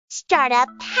Startup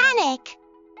panic.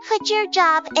 Quit your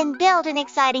job and build an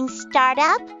exciting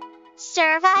startup?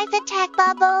 Survive the tech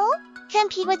bubble?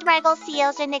 Compete with rival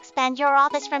CEOs and expand your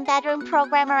office from bedroom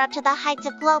programmer up to the heights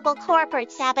of global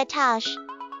corporate sabotage.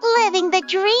 Living the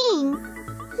dream.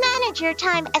 Manage your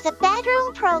time as a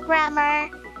bedroom programmer.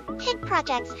 Pick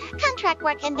projects, contract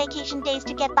work, and vacation days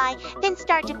to get by, then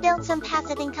start to build some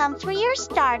passive income through your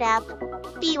startup.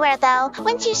 Beware though,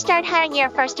 once you start hiring your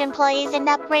first employees and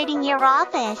upgrading your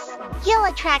office, you'll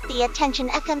attract the attention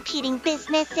of competing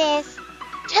businesses.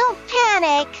 Don't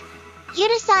panic. You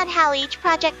decide how each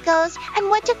project goes and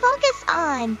what to focus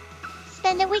on.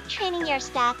 Spend a week training your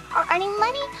staff or earning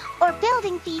money or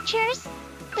building features,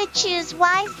 but choose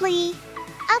wisely.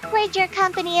 Upgrade your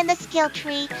company in the skill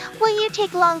tree. Will you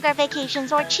take longer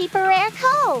vacations or cheaper rare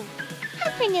code?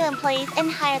 Hunt for new employees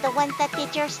and hire the ones that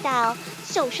fit your style.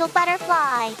 Social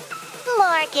butterfly.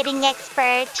 Marketing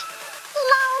expert.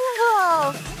 Long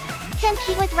growth.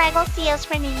 Compete with rival CEOs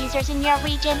for new users in your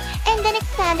region and then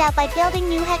expand out by building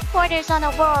new headquarters on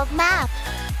a world map.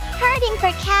 Hurting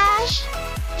for cash?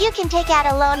 You can take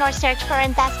out a loan or search for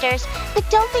investors, but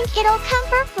don't think it'll come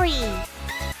for free.